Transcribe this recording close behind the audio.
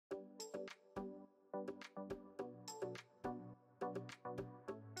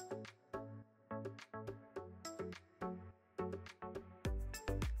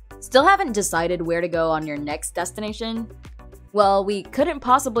Still haven't decided where to go on your next destination? Well, we couldn't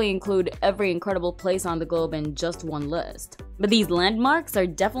possibly include every incredible place on the globe in just one list, but these landmarks are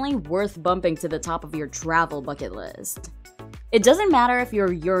definitely worth bumping to the top of your travel bucket list. It doesn't matter if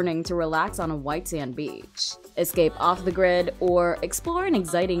you're yearning to relax on a white sand beach, escape off the grid, or explore an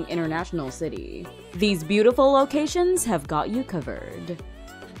exciting international city. These beautiful locations have got you covered.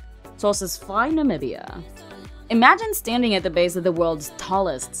 Solstice Fly, Namibia. Imagine standing at the base of the world's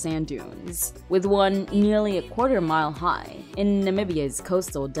tallest sand dunes, with one nearly a quarter-mile high, in Namibia's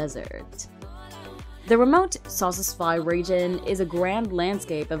coastal desert. The remote Sossusvlei region is a grand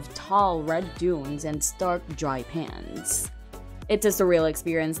landscape of tall red dunes and stark dry pans. It's a surreal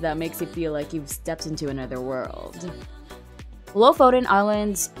experience that makes you feel like you've stepped into another world. Lofoten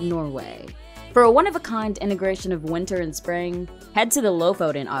Islands, Norway. For a one-of-a-kind integration of winter and spring, head to the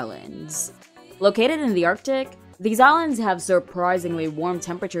Lofoten Islands. Located in the Arctic, these islands have surprisingly warm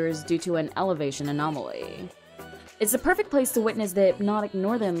temperatures due to an elevation anomaly. It's the perfect place to witness the hypnotic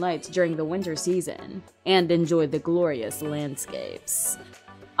northern lights during the winter season and enjoy the glorious landscapes.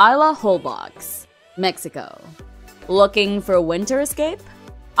 Isla Holbox, Mexico. Looking for a winter escape?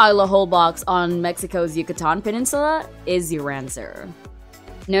 Isla Holbox on Mexico's Yucatan Peninsula is your answer.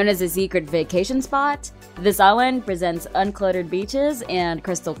 Known as a secret vacation spot, this island presents uncluttered beaches and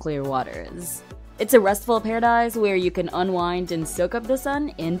crystal clear waters. It's a restful paradise where you can unwind and soak up the sun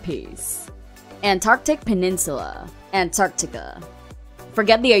in peace. Antarctic Peninsula, Antarctica.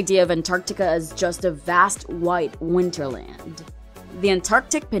 Forget the idea of Antarctica as just a vast white winterland. The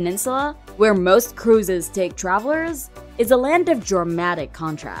Antarctic Peninsula, where most cruises take travelers, is a land of dramatic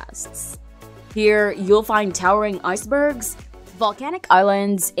contrasts. Here, you'll find towering icebergs, volcanic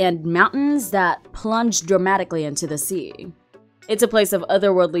islands, and mountains that plunge dramatically into the sea. It's a place of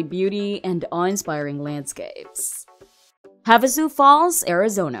otherworldly beauty and awe-inspiring landscapes. Havasu Falls,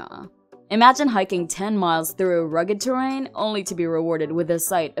 Arizona. Imagine hiking 10 miles through rugged terrain only to be rewarded with a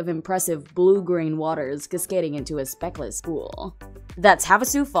sight of impressive blue-green waters cascading into a speckless pool. That's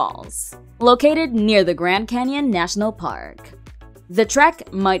Havasu Falls, located near the Grand Canyon National Park. The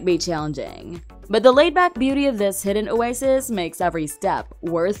trek might be challenging, but the laid-back beauty of this hidden oasis makes every step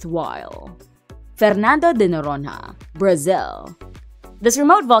worthwhile. Fernando de Noronha, Brazil. This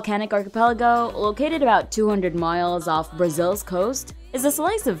remote volcanic archipelago, located about 200 miles off Brazil's coast, is a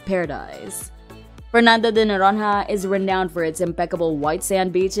slice of paradise. Fernando de Noronha is renowned for its impeccable white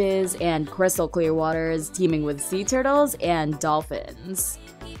sand beaches and crystal clear waters teeming with sea turtles and dolphins.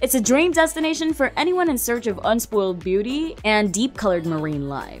 It's a dream destination for anyone in search of unspoiled beauty and deep-colored marine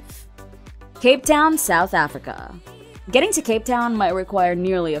life. Cape Town, South Africa. Getting to Cape Town might require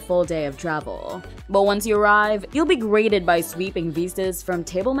nearly a full day of travel, but once you arrive, you'll be greeted by sweeping vistas from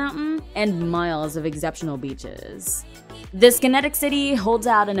Table Mountain and miles of exceptional beaches. This kinetic city holds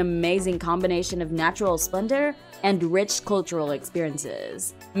out an amazing combination of natural splendor and rich cultural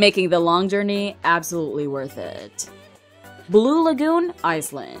experiences, making the long journey absolutely worth it. Blue Lagoon,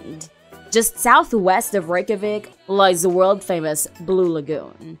 Iceland. Just southwest of Reykjavik lies the world-famous Blue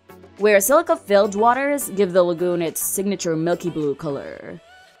Lagoon, where silica-filled waters give the lagoon its signature milky blue color.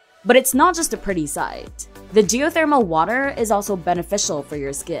 But it's not just a pretty sight. The geothermal water is also beneficial for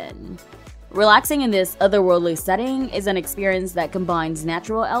your skin. Relaxing in this otherworldly setting is an experience that combines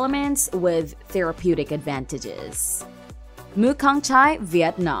natural elements with therapeutic advantages. Mukang Chai,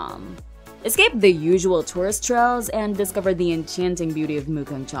 Vietnam. Escape the usual tourist trails and discover the enchanting beauty of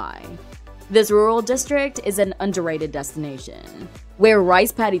Mukang Chai. This rural district is an underrated destination, where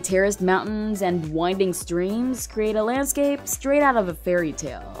rice paddy terraced mountains and winding streams create a landscape straight out of a fairy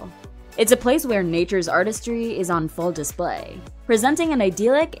tale. It's a place where nature's artistry is on full display, presenting an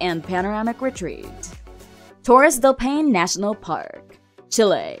idyllic and panoramic retreat. Torres del Paine National Park,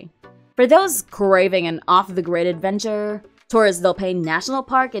 Chile. For those craving an off-the-grid adventure, Torres del Paine National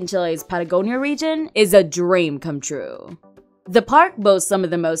Park in Chile's Patagonia region is a dream come true. The park boasts some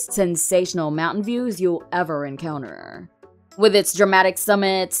of the most sensational mountain views you'll ever encounter. With its dramatic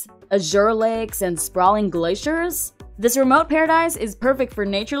summits, azure lakes, and sprawling glaciers, this remote paradise is perfect for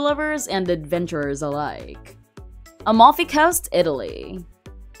nature lovers and adventurers alike. Amalfi Coast, Italy.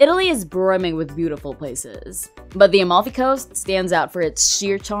 Italy is brimming with beautiful places, but the Amalfi Coast stands out for its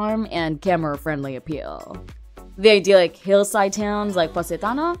sheer charm and camera-friendly appeal. The idyllic hillside towns like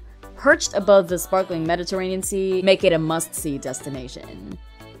Positano, perched above the sparkling Mediterranean Sea, make it a must-see destination.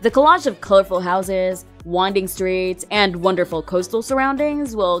 The collage of colorful houses, winding streets, and wonderful coastal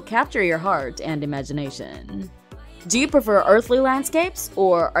surroundings will capture your heart and imagination. Do you prefer earthly landscapes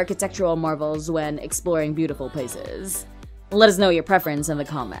or architectural marvels when exploring beautiful places? Let us know your preference in the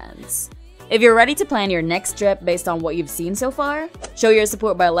comments. If you're ready to plan your next trip based on what you've seen so far, show your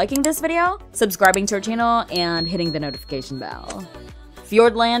support by liking this video, subscribing to our channel, and hitting the notification bell.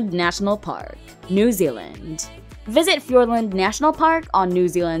 Fiordland National Park, New Zealand. Visit Fiordland National Park on New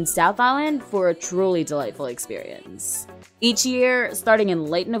Zealand's South Island for a truly delightful experience. Each year, starting in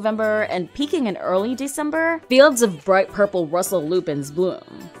late November and peaking in early December, fields of bright purple Russell lupins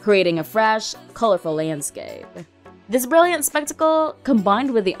bloom, creating a fresh, colorful landscape. This brilliant spectacle,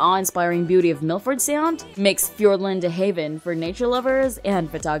 combined with the awe-inspiring beauty of Milford Sound, makes Fiordland a haven for nature lovers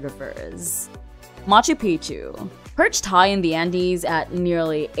and photographers. Machu Picchu. Perched high in the Andes at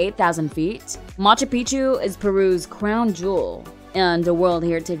nearly 8,000 feet, Machu Picchu is Peru's crown jewel and a World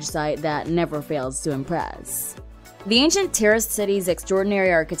Heritage Site that never fails to impress. The ancient terraced city's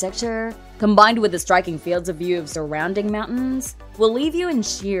extraordinary architecture, combined with the striking fields of view of surrounding mountains, will leave you in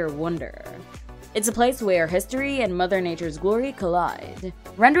sheer wonder. It's a place where history and Mother Nature's glory collide,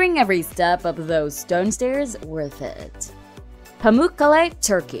 rendering every step up those stone stairs worth it. Pamukkale,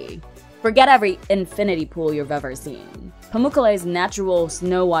 Turkey. Forget every infinity pool you've ever seen. Pamukkale's natural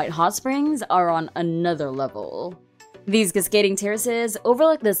snow-white hot springs are on another level. These cascading terraces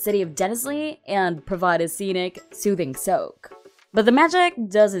overlook the city of Denizli and provide a scenic, soothing soak. But the magic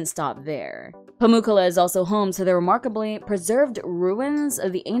doesn't stop there. Pamukkale is also home to the remarkably preserved ruins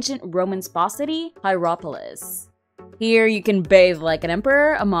of the ancient Roman spa city, Hierapolis. Here you can bathe like an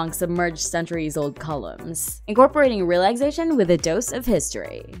emperor among submerged centuries-old columns, incorporating relaxation with a dose of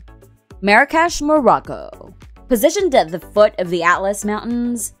history. Marrakesh, Morocco. Positioned at the foot of the Atlas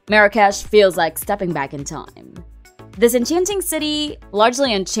Mountains, Marrakesh feels like stepping back in time. This enchanting city,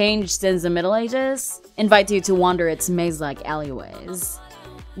 largely unchanged since the Middle Ages, invites you to wander its maze-like alleyways.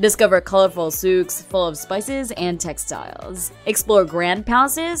 Discover colorful souks full of spices and textiles, explore grand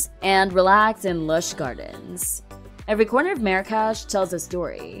palaces, and relax in lush gardens. Every corner of Marrakesh tells a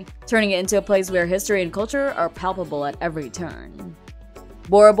story, turning it into a place where history and culture are palpable at every turn.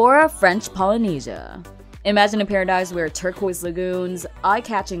 Bora Bora, French Polynesia. Imagine a paradise where turquoise lagoons,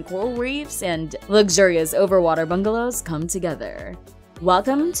 eye-catching coral reefs, and luxurious overwater bungalows come together.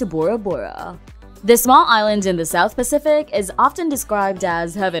 Welcome to Bora Bora. This small island in the South Pacific is often described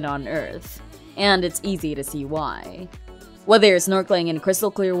as heaven on earth, and it's easy to see why. Whether you're snorkeling in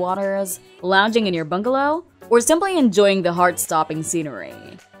crystal-clear waters, lounging in your bungalow, or simply enjoying the heart-stopping scenery,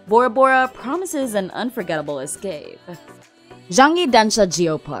 Bora Bora promises an unforgettable escape. Zhangyi Dansha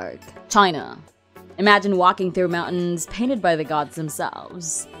Geopark, China. Imagine walking through mountains painted by the gods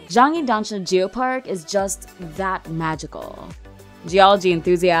themselves. Zhangyi Dansha Geopark is just that magical. Geology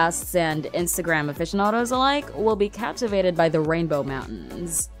enthusiasts and Instagram aficionados alike will be captivated by the Rainbow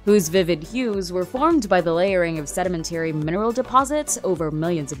Mountains, whose vivid hues were formed by the layering of sedimentary mineral deposits over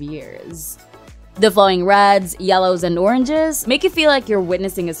millions of years. The flowing reds, yellows, and oranges make you feel like you're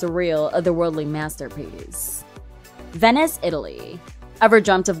witnessing a surreal, otherworldly masterpiece. Venice, Italy. Ever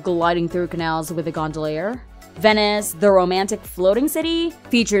dreamt of gliding through canals with a gondolier? Venice, the romantic floating city,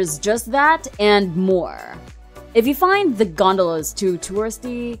 features just that and more. If you find the gondolas too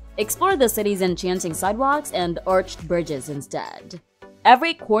touristy, explore the city's enchanting sidewalks and arched bridges instead.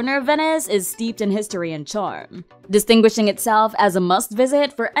 Every corner of Venice is steeped in history and charm, distinguishing itself as a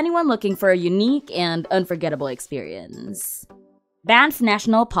must-visit for anyone looking for a unique and unforgettable experience. Banff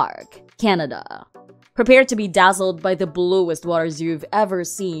National Park, Canada. Prepare to be dazzled by the bluest waters you've ever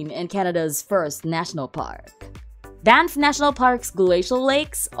seen in Canada's first national park. Banff National Park's glacial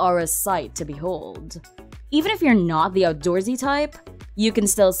lakes are a sight to behold. Even if you're not the outdoorsy type, you can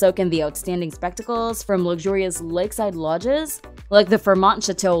still soak in the outstanding spectacles from luxurious lakeside lodges like the Fairmont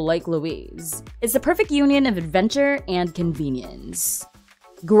Chateau Lake Louise. It's the perfect union of adventure and convenience.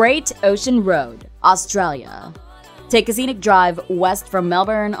 Great Ocean Road, Australia. Take a scenic drive west from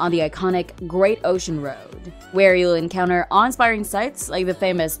Melbourne on the iconic Great Ocean Road, where you'll encounter awe-inspiring sights like the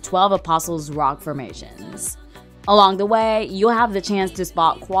famous 12 Apostles rock formations. Along the way, you'll have the chance to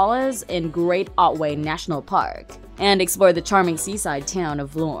spot koalas in Great Otway National Park and explore the charming seaside town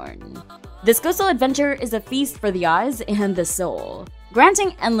of Lorne. This coastal adventure is a feast for the eyes and the soul,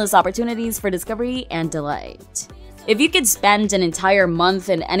 granting endless opportunities for discovery and delight. If you could spend an entire month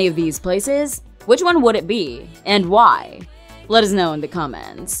in any of these places, which one would it be, and why? Let us know in the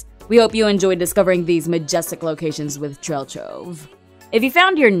comments. We hope you enjoyed discovering these majestic locations with Trove. If you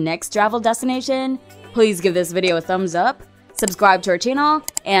found your next travel destination, please give this video a thumbs up, subscribe to our channel,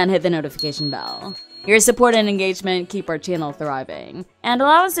 and hit the notification bell. Your support and engagement keep our channel thriving, and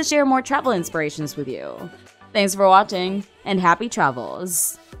allow us to share more travel inspirations with you. Thanks for watching, and happy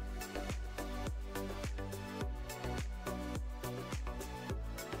travels!